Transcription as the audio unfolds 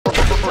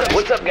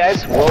What's up,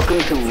 guys? Welcome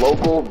to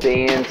local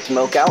band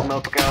Smokeout.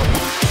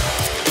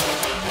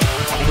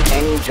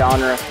 Any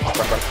genre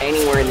from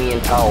anywhere in the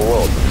entire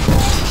world.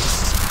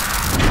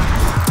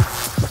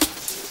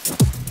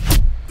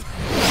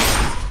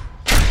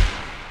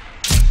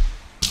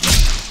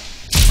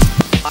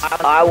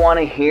 I want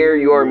to hear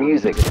your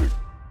music.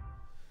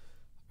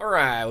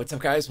 Alright, what's up,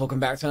 guys? Welcome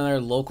back to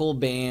another local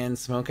band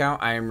Smokeout.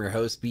 I am your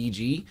host,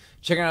 BG.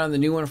 Checking out the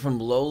new one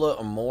from Lola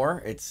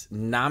Amour. It's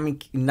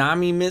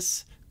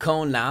Namimiss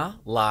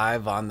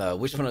live on the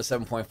Wish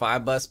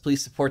 107.5 bus.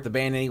 Please support the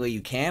band any way you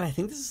can. I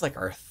think this is like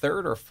our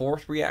third or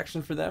fourth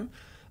reaction for them.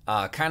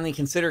 Kindly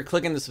consider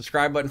clicking the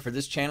subscribe button for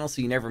this channel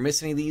so you never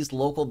miss any of these.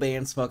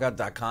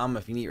 Localbandsmokeout.com.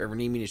 If you ever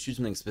need me to shoot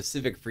something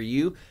specific for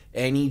you,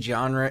 any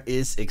genre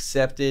is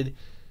accepted.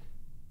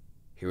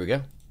 Here we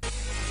go.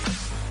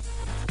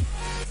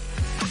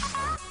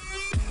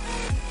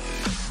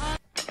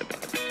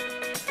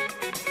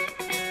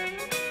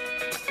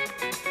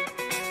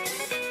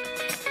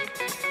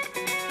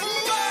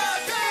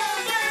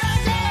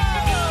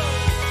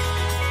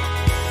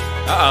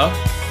 Uh-oh.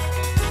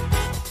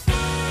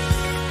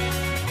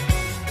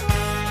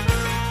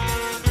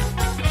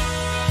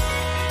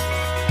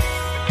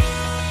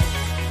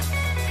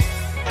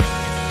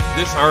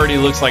 This already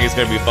looks like it's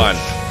going to be fun.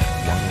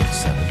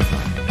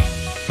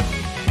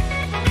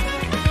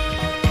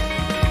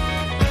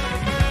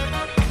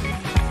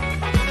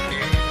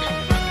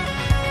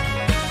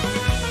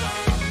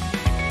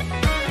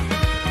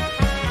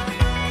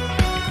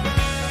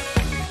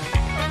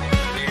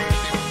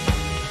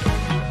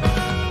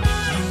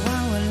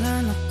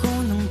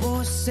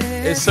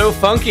 It's so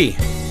funky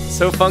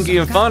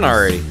and fun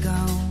already.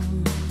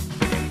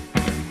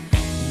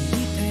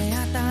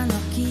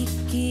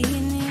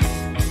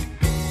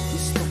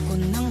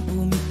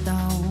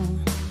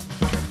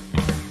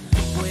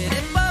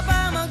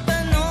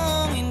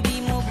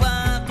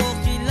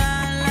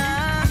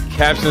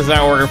 Caption's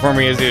not working for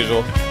me as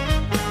usual.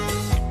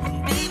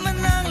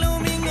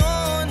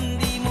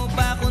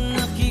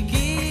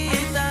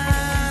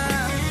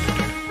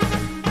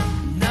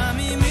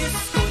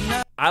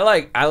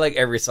 I like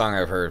every song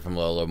I've heard from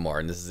Lola Amour,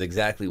 and this is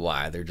exactly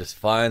why. They're just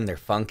fun, they're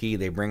funky,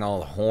 they bring all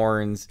the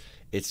horns.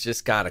 It's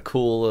just got a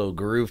cool little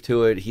groove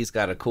to it. He's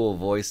got a cool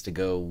voice to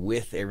go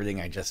with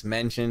everything I just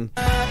mentioned.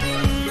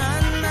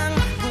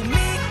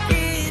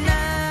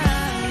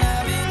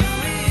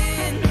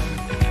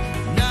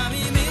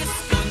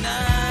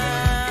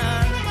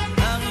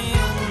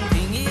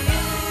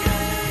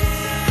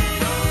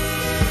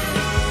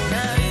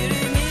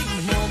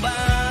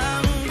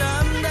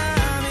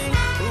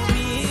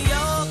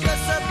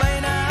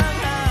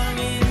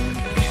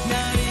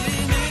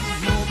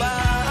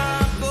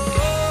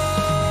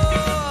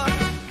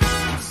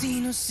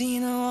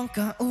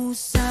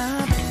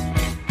 Kausap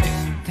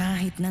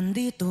kahit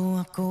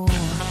nandito ako.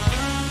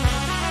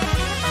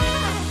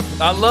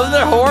 I love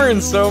the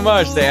horns so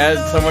much. They add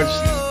so much,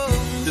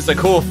 just a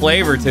cool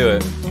flavor to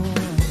it.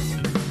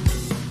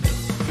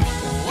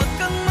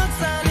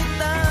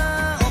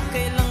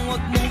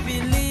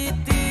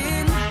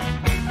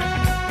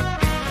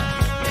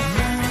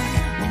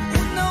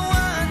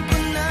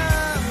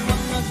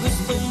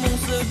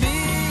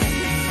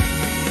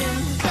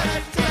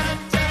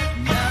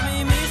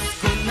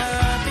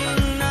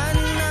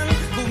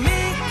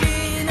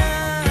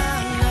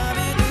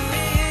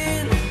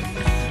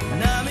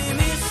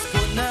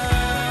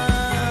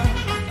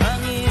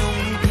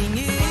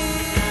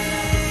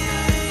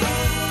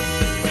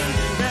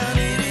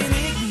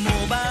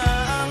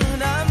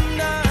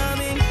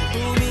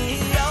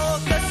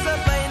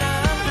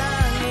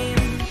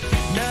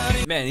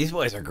 Man, these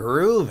boys are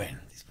grooving.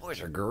 These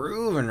boys are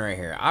grooving right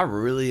here. I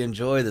really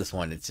enjoy this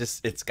one.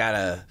 It's got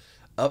a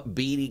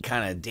upbeaty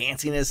kind of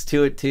danciness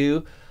to it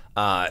too.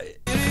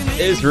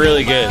 It's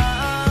really good.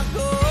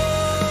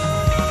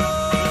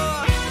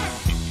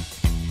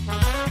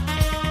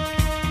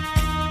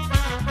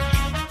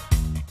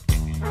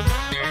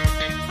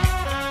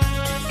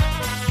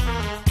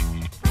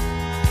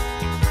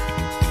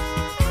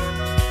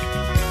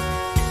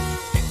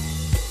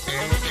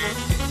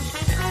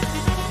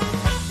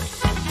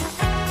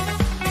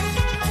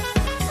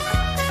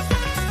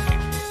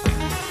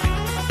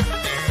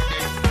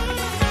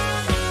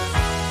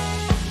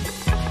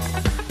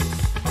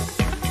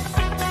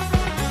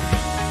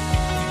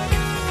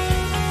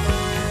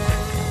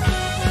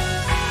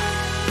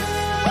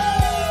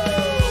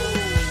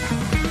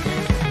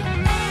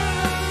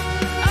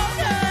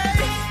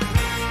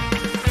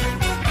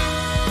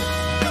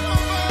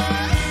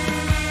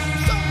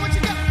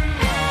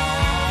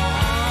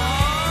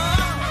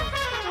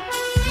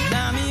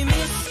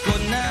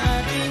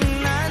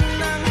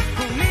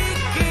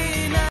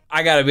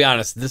 I gotta be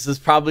honest, this is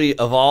probably,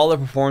 of all the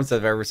performances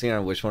I've ever seen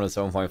on Wish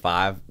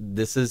 107.5,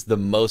 this is the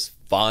most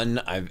fun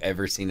I've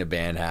ever seen a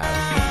band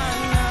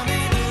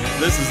have.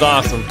 This is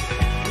awesome.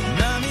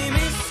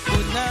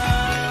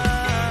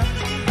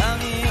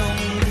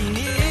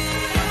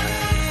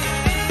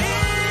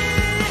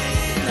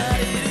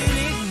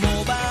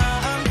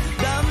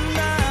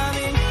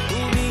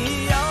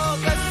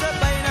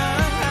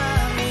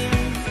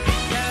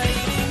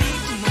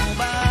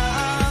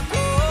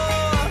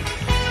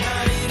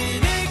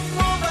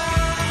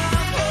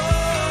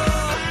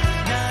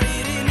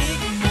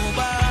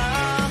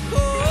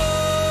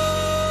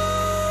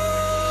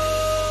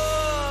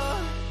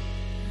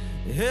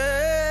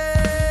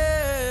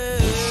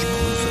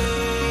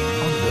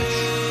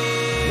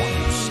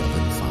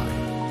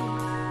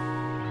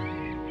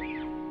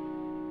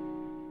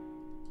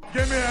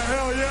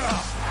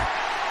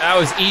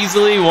 was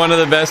easily one of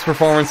the best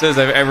performances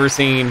I've ever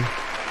seen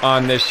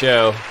on this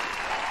show.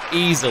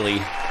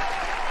 Easily.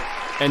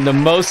 And the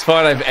most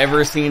fun I've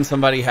ever seen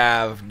somebody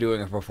have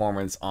doing a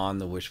performance on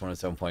the Wish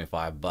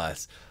 107.5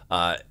 bus.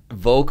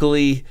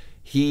 Vocally,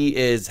 he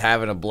is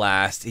having a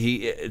blast.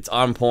 It's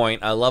on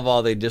point. I love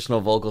all the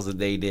additional vocals that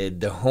they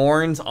did. The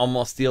horns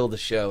almost steal the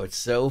show. It's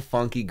so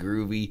funky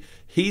groovy.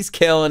 He's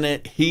killing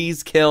it.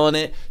 He's killing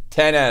it.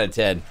 10 out of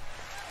 10.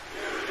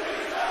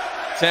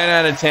 10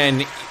 out of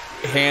 10,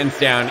 hands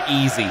down,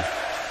 easy.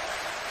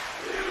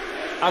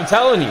 I'm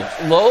telling you,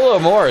 Lola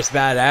Amour is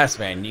badass,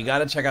 man. You got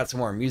to check out some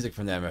more music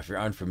from them if you're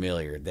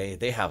unfamiliar.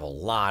 They have a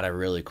lot of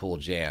really cool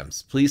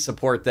jams. Please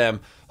support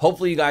them.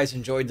 Hopefully you guys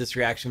enjoyed this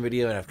reaction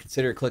video and have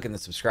considered clicking the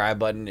subscribe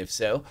button if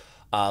so.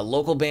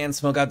 Local band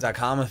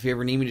Smokeout.com if you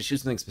ever need me to shoot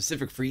something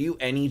specific for you.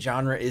 Any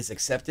genre is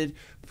accepted.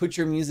 Put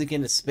your music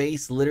into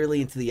space,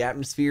 literally into the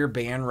atmosphere.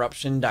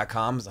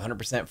 Bandruption.com is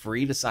 100%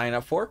 free to sign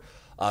up for.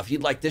 If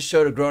you'd like this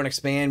show to grow and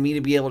expand, me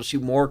to be able to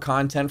shoot more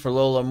content for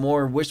Lola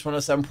Amour, Wish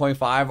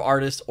 107.5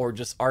 artists, or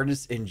just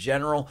artists in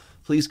general,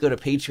 please go to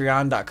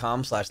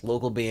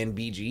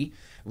patreon.com/localbandbg.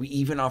 We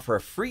even offer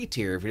a free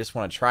tier if you just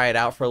want to try it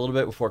out for a little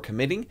bit before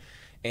committing.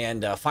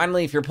 And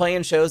finally, if you're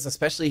playing shows,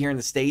 especially here in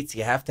the States,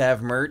 you have to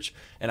have merch.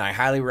 And I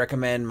highly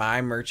recommend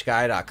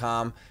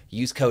mymerchguy.com.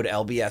 Use code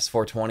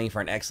LBS420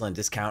 for an excellent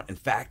discount. In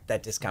fact,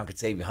 that discount could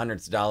save you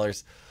hundreds of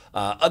dollars.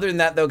 Other than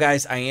that, though,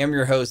 guys, I am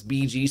your host,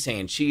 BG,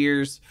 saying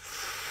cheers.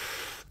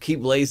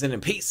 Keep blazing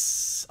and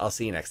peace. I'll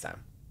see you next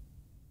time.